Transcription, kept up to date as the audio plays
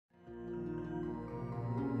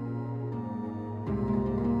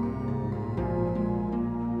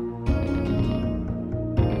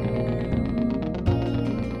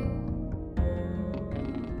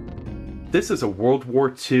This is a World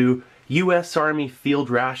War II U.S. Army Field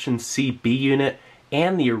Ration CB unit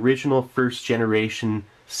and the original first generation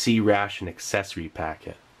C Ration accessory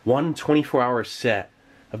packet. One 24-hour set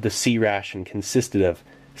of the C Ration consisted of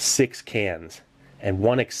 6 cans and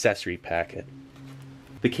 1 accessory packet.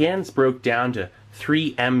 The cans broke down to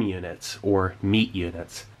 3 M units, or meat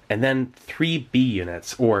units, and then 3 B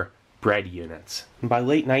units, or bread units. And by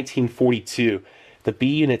late 1942, the B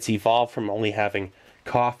units evolved from only having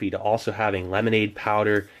coffee to also having lemonade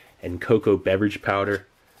powder and cocoa beverage powder.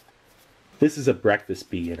 This is a breakfast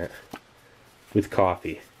B unit with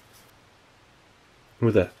coffee,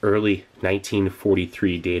 with an early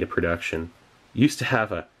 1943 date of production. Used to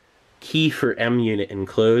have a key for M unit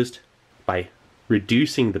enclosed. By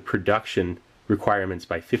reducing the production requirements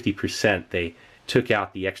by 50%, they took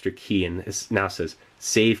out the extra key, and it now says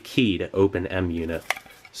save key to open M unit.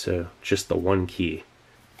 So just the 1 key.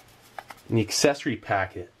 And the accessory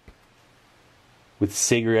packet with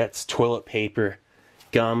cigarettes, toilet paper,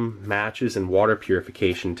 gum, matches, and water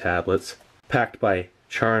purification tablets, packed by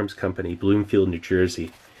Charms Company, Bloomfield, New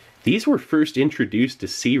Jersey. These were first introduced to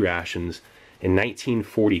C rations in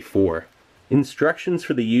 1944. Instructions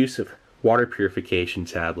for the use of water purification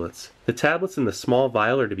tablets. The tablets in the small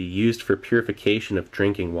vial are to be used for purification of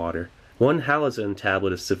drinking water. 1 halazone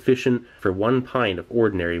tablet is sufficient for 1 pint of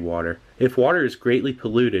ordinary water. If water is greatly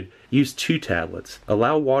polluted, use 2 tablets.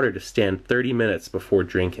 Allow water to stand 30 minutes before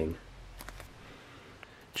drinking.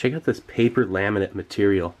 Check out this paper laminate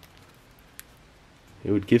material.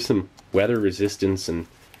 It would give some weather resistance and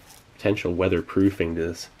potential weatherproofing to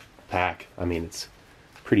this pack. I mean, it's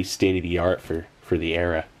pretty state-of-the-art for the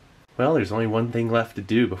era. Well, there's only one thing left to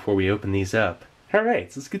do before we open these up.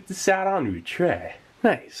 Alright, so let's get this out onto a tray.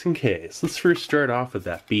 Nice, okay, so let's first start off with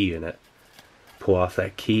that B unit. Pull off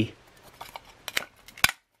that key.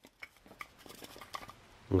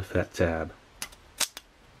 Lift that tab.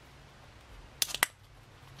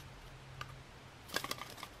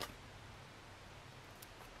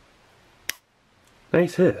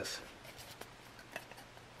 Nice hiss.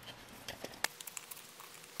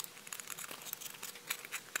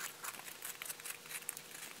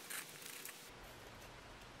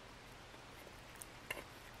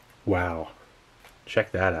 Wow,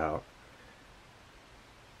 check that out.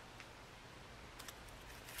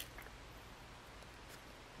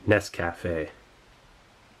 Nescafe.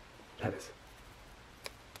 That is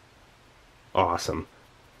awesome.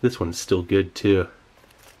 This one's still good too.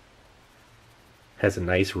 Has a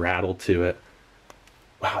nice rattle to it.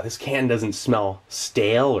 Wow, this can doesn't smell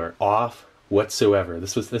stale or off whatsoever.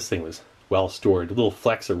 This thing was well stored. A little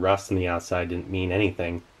flecks of rust on the outside didn't mean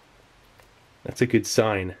anything. That's a good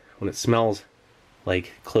sign when it smells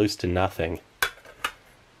like close to nothing.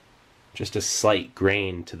 Just a slight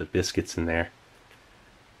grain to the biscuits in there.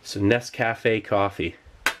 So Nescafe coffee.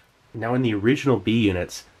 Now in the original B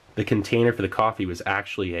units, the container for the coffee was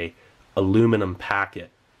actually a aluminum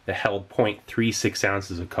packet that held 0.36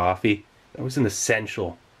 ounces of coffee. That was an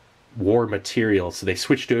essential war material, so they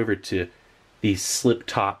switched over to these slip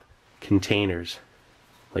top containers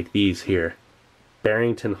like these here.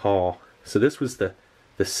 Barrington Hall. So this was the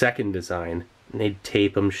second design, and they'd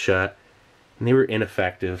tape them shut, and they were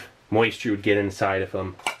ineffective. Moisture would get inside of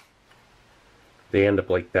them. They end up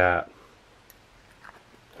like that.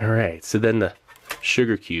 Alright, so then the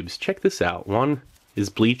sugar cubes. Check this out. 1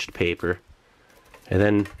 is bleached paper, and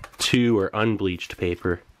then 2 are unbleached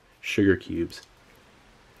paper sugar cubes.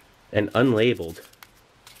 And unlabeled.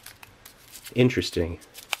 Interesting.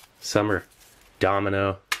 Some are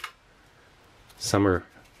Domino, some are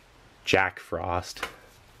Jack Frost.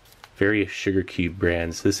 Various sugar cube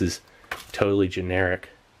brands. This is totally generic.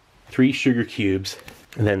 3 sugar cubes,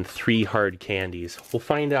 and then 3 hard candies. We'll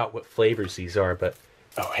find out what flavors these are, but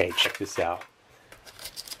oh hey, check this out.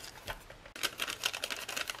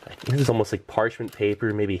 This is almost like parchment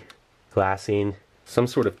paper, maybe glassine, some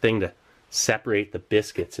sort of thing to separate the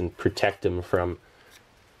biscuits and protect them from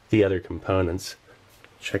the other components.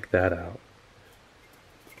 Check that out.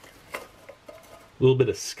 A little bit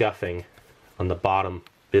of scuffing on the bottom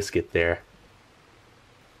biscuit there.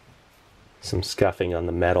 Some scuffing on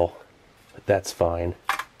the metal, but that's fine.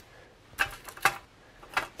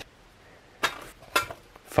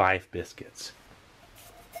 5 biscuits.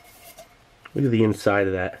 Look at the inside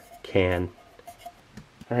of that can.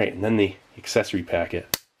 Alright, and then the accessory packet.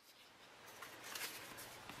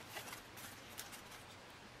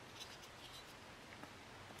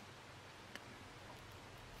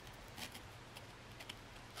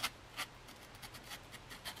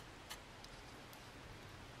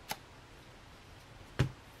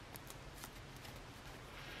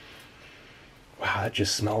 Wow, it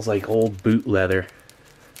just smells like old boot leather.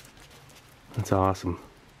 That's awesome.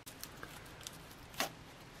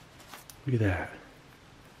 Look at that.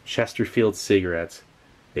 Chesterfield cigarettes.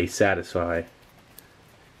 They satisfy.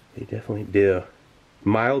 They definitely do.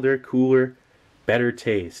 Milder, cooler, better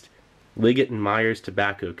taste. Liggett and Myers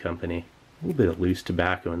Tobacco Company. A little bit of loose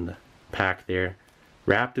tobacco in the pack there.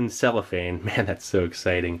 Wrapped in cellophane. Man, that's so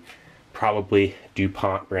exciting. Probably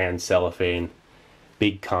DuPont brand cellophane.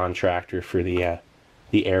 Big contractor for the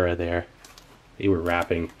era there. They were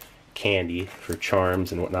wrapping candy for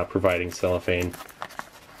charms and whatnot, providing cellophane.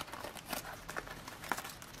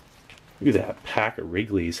 Look at that pack of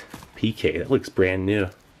Wrigley's PK. That looks brand new.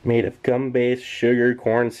 Made of gum-based sugar,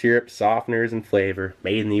 corn syrup, softeners, and flavor.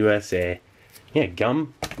 Made in the USA. Yeah,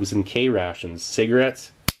 gum was in K rations.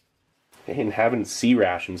 Cigarettes, they didn't have in C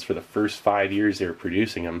rations for the first 5 years they were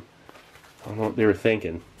producing them. I don't know what they were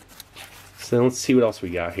thinking. So let's see what else we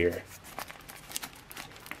got here.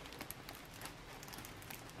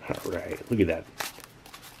 Alright, look at that.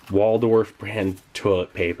 Waldorf brand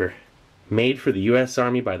toilet paper. Made for the U.S.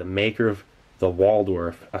 Army by the maker of the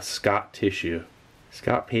Waldorf, a Scott tissue.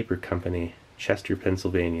 Scott Paper Company, Chester,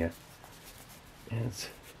 Pennsylvania. And it's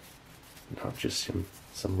not just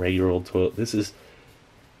some regular old toilet. This is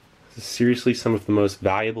seriously some of the most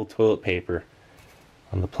valuable toilet paper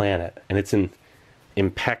on the planet. And it's in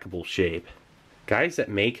impeccable shape. Guys that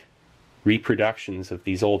make reproductions of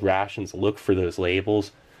these old rations, look for those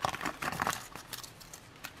labels.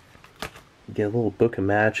 You get a little book of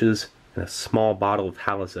matches and a small bottle of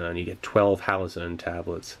Halazone. You get 12 Halazone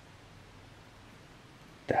tablets.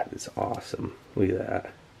 That is awesome. Look at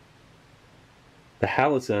that. The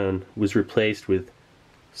Halazone was replaced with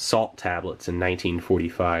salt tablets in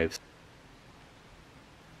 1945.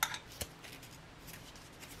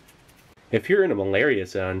 If you're in a malaria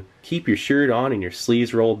zone, keep your shirt on and your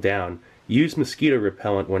sleeves rolled down. Use mosquito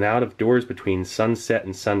repellent when out of doors between sunset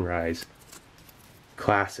and sunrise.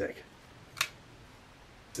 Classic.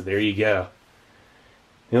 So there you go.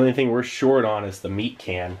 The only thing we're short on is the meat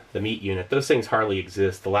can, the meat unit. Those things hardly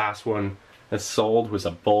exist. The last one that sold was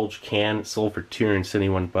a bulge can. It sold for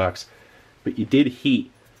 $271. But you did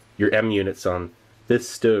heat your M units on this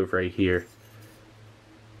stove right here.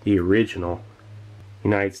 The original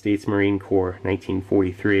United States Marine Corps,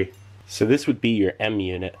 1943. So this would be your M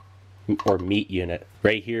unit, or meat unit.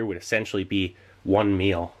 Right here would essentially be one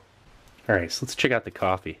meal. Alright, so let's check out the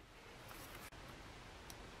coffee.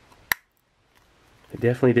 They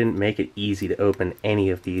definitely didn't make it easy to open any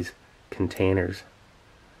of these containers.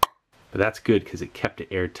 But that's good because it kept it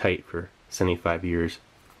airtight for 75 years.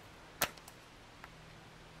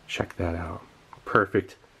 Check that out.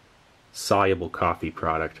 Perfect soluble coffee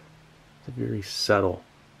product. It's a very subtle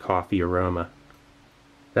coffee aroma.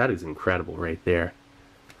 That is incredible right there.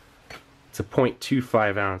 It's a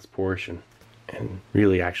 0.25 ounce portion. And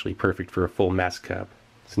really actually perfect for a full mess cup.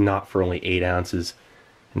 It's not for only 8 ounces.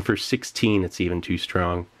 And for 16, it's even too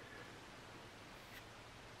strong.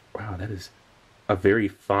 Wow, that is a very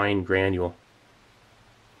fine granule.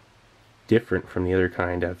 Different from the other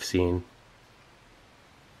kind I've seen.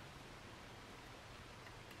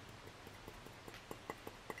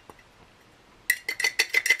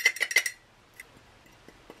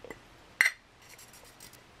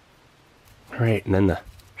 Alright, and then the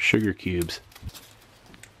sugar cubes.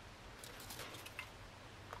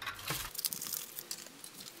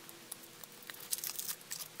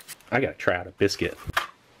 I gotta try out a biscuit.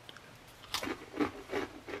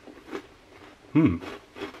 Yeah,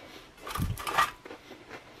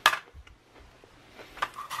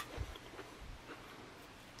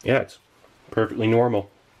 it's perfectly normal.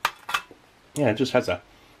 Yeah, it just has a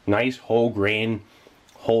nice whole grain,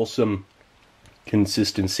 wholesome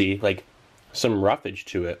consistency, like some roughage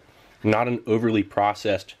to it. Not an overly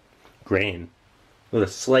processed grain, with a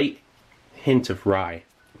slight hint of rye.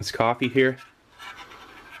 This coffee here,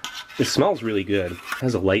 it smells really good. It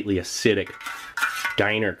has a lightly acidic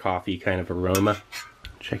diner coffee kind of aroma.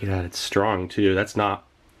 Check it out, it's strong too. That's not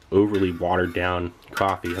overly watered down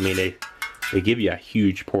coffee. I mean, they give you a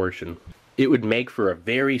huge portion. It would make for a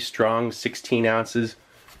very strong 16 ounces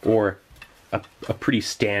or a pretty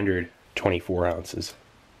standard 24 ounces.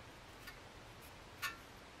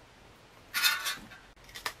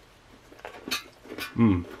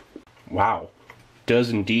 Wow. Does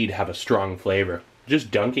indeed have a strong flavor. Just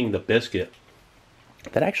dunking the biscuit,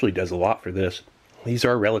 that actually does a lot for this. These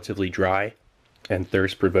are relatively dry and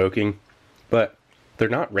thirst-provoking, but they're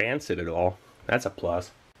not rancid at all. That's a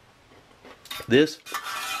plus. This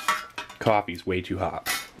coffee's way too hot.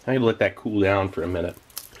 I need to let that cool down for a minute.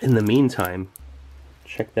 In the meantime,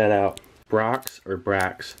 check that out. Brock's or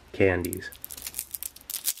Brax candies.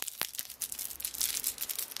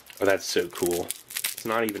 Oh, that's so cool. It's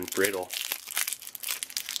not even brittle.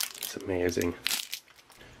 It's amazing.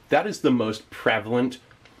 That is the most prevalent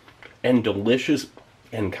and delicious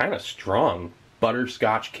and kind of strong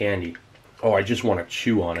butterscotch candy. Oh, I just want to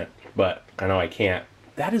chew on it, but I know I can't.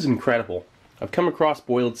 That is incredible. I've come across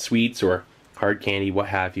boiled sweets or hard candy, what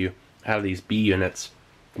have you, out of these B units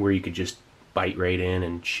where you could just bite right in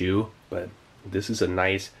and chew, but this is a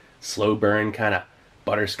nice slow burn kind of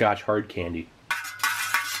butterscotch hard candy.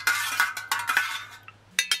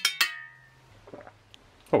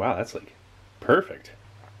 Oh wow, that's like perfect.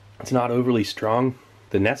 It's not overly strong.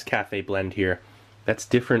 The Nescafe blend here, that's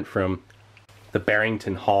different from the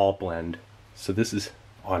Barrington Hall blend. So this is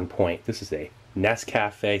on point. This is a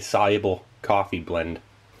Nescafe soluble coffee blend.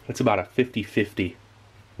 It's about a 50-50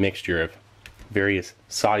 mixture of various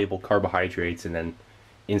soluble carbohydrates and then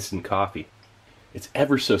instant coffee. It's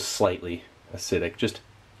ever so slightly acidic, just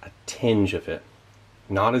a tinge of it.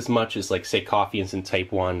 Not as much as, like, say, coffee instant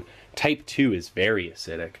type 1. Type 2 is very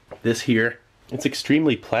acidic. This here, it's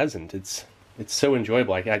extremely pleasant. It's so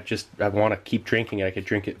enjoyable. I want to keep drinking it. I could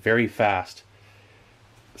drink it very fast.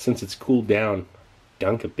 Since it's cooled down,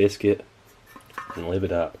 dunk a biscuit and live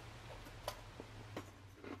it up.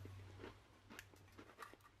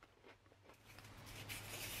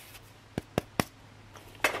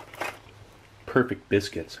 Perfect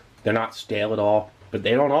biscuits. They're not stale at all, but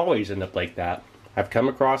they don't always end up like that. I've come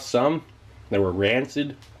across some that were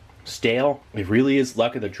rancid, stale. It really is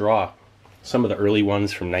luck of the draw. Some of the early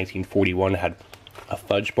ones from 1941 had a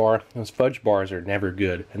fudge bar. Those fudge bars are never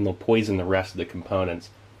good, and they'll poison the rest of the components.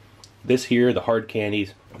 This here, the hard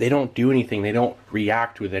candies, they don't do anything. They don't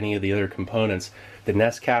react with any of the other components. The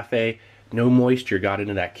Nescafe, no moisture got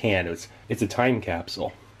into that can. It's a time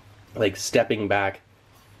capsule. Like stepping back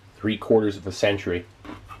 3/4 of a century.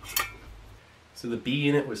 So the B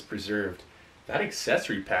unit was preserved. That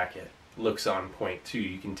accessory packet looks on point too.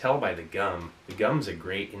 You can tell by the gum. The gum's a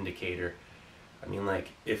great indicator. I mean,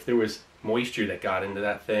 like, if there was moisture that got into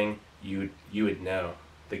that thing, you would know.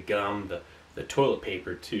 The gum, the toilet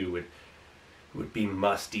paper too would be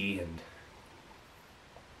musty. And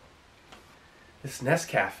this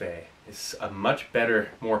Nescafe is a much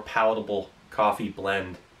better, more palatable coffee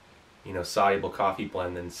blend, you know, soluble coffee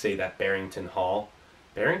blend than, say, that Barrington Hall.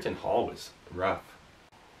 Barrington Hall was rough.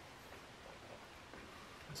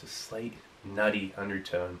 It's a slight nutty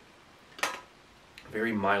undertone.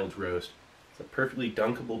 Very mild roast. It's a perfectly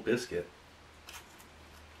dunkable biscuit.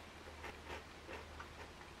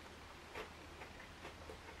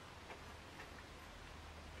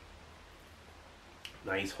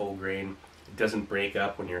 Nice whole grain. It doesn't break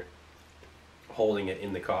up when you're holding it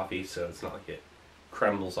in the coffee, so it's not like it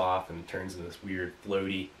crumbles off and turns into this weird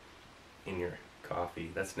floaty in your coffee.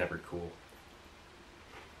 That's never cool.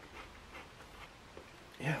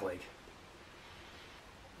 Yeah, like,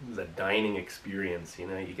 it was a dining experience, you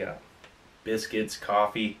know. You got biscuits,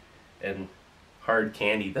 coffee, and hard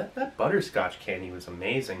candy. That butterscotch candy was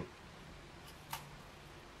amazing.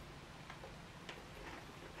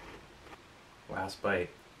 Last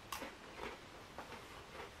bite.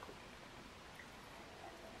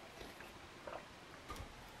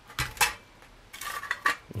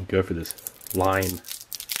 And go for this lime.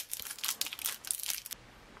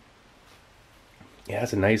 Yeah,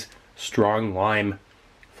 it's a nice strong lime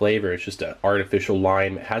flavor. It's just an artificial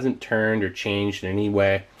lime. It hasn't turned or changed in any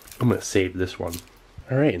way. I'm gonna save this one.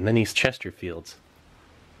 All right, and then these Chesterfields.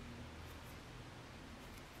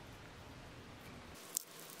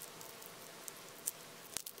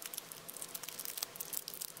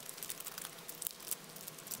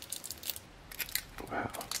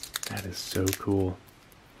 Wow, that is so cool.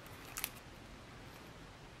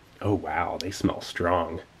 Oh wow, they smell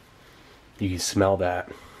strong. You can smell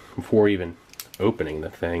that before even opening the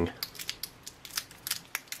thing.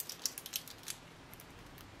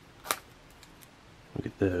 Look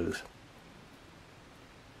at those.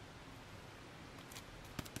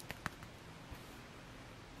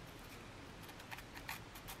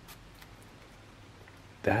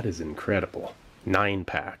 That is incredible.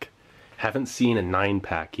 9-pack. Haven't seen a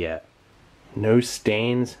 9-pack yet. No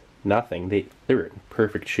stains, nothing. They're in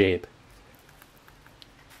perfect shape.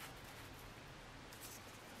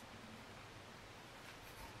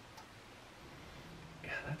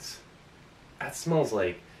 That smells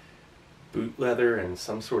like boot leather and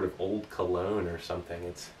some sort of old cologne or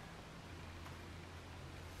something.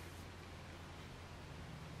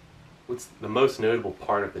 What's the most notable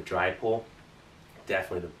part of the dry pull?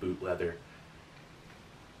 Definitely the boot leather.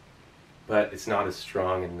 But it's not as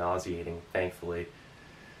strong and nauseating, thankfully.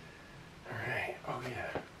 Alright, oh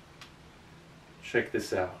yeah. Check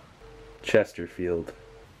this out. Chesterfield.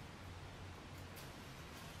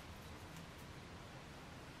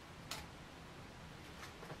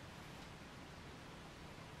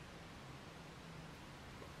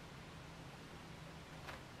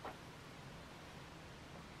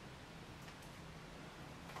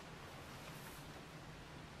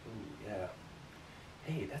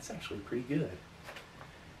 that's actually pretty good.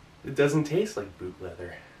 It doesn't taste like boot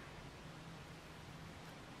leather.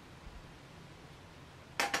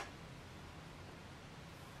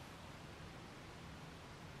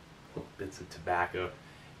 Little bits of tobacco.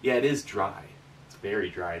 Yeah, it is dry. It's very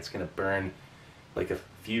dry. It's gonna burn like a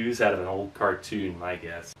fuse out of an old cartoon, my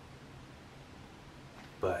guess.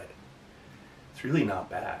 But it's really not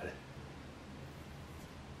bad.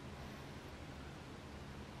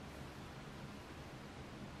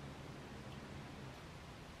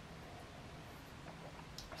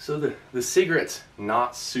 So the cigarette's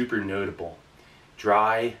not super notable.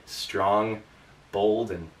 Dry, strong, bold,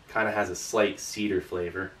 and kind of has a slight cedar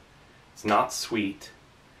flavor. It's not sweet.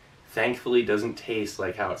 Thankfully doesn't taste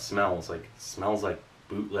like how it smells. Like, it smells like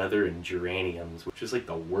boot leather and geraniums, which is like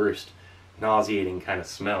the worst nauseating kind of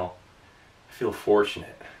smell. I feel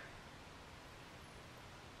fortunate.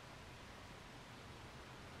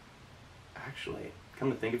 Actually,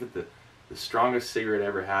 come to think of it, the strongest cigarette I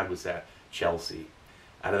ever had was at Chelsea,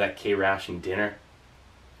 out of that K Ration dinner.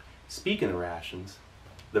 Speaking of rations,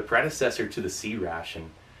 the predecessor to the C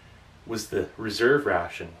Ration was the Reserve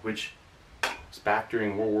Ration, which was back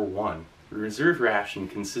during World War I. The Reserve Ration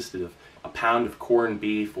consisted of a pound of corned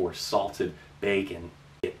beef or salted bacon,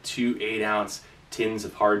 2 8-ounce tins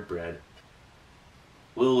of hard bread,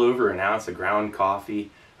 a little over an ounce of ground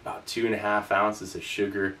coffee, about 2.5 ounces of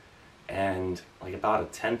sugar, and like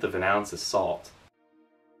about 1/10 of an ounce of salt.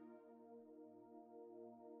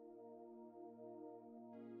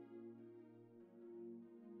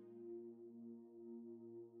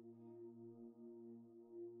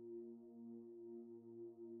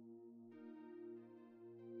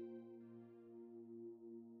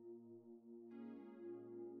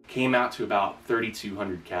 Came out to about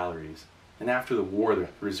 3,200 calories. And after the war, the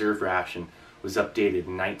Reserve Ration was updated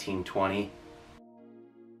in 1920.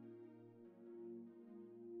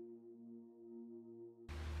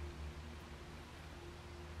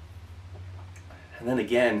 And then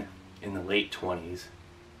again in the late 20s.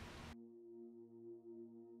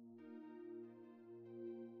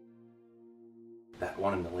 That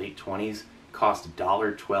one in the late 20s cost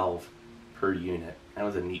 $1.12 per unit. That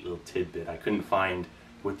was a neat little tidbit. I couldn't find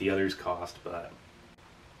what the others cost, but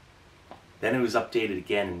then it was updated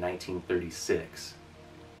again in 1936.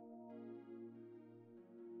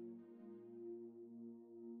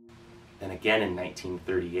 Then again in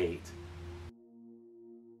 1938.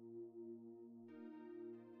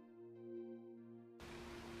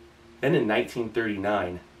 Then in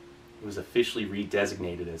 1939, it was officially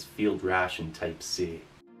redesignated as Field Ration Type C.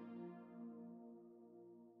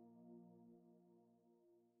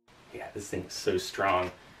 Yeah, this thing is so strong.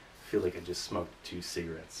 I feel like I just smoked 2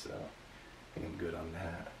 cigarettes, so I think I'm good on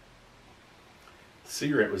that. The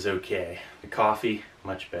cigarette was okay. The coffee,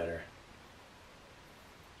 much better.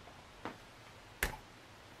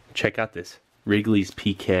 Check out this Wrigley's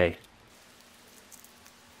PK.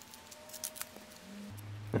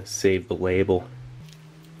 Let's save the label.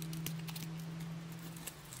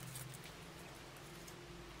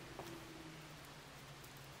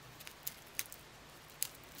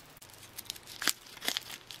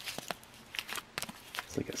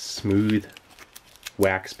 It's like a smooth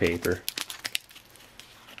wax paper.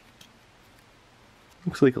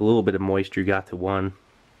 Looks like a little bit of moisture got to one.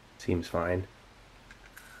 Seems fine.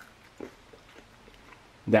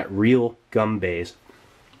 That real gum base.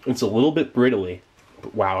 It's a little bit brittly,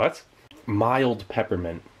 but wow, that's mild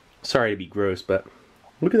peppermint. Sorry to be gross, but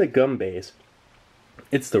look at that gum base.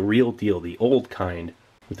 It's the real deal, the old kind,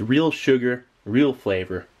 with real sugar, real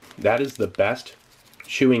flavor. That is the best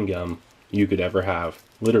chewing gum you could ever have,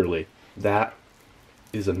 literally. That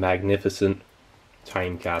is a magnificent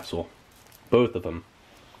time capsule. Both of them.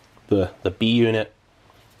 The B unit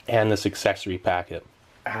and this accessory packet.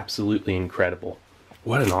 Absolutely incredible.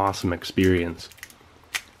 What an awesome experience.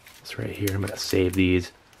 It's right here. I'm going to save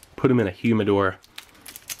these, put them in a humidor,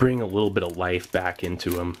 bring a little bit of life back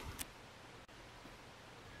into them.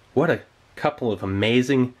 What a couple of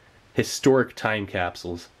amazing historic time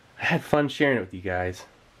capsules. I had fun sharing it with you guys.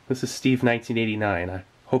 This is Steve 1989. I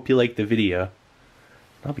hope you liked the video.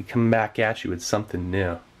 I'll be coming back at you with something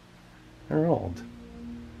new. They're old.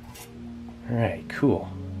 Alright,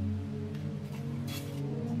 cool.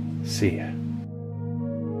 See ya.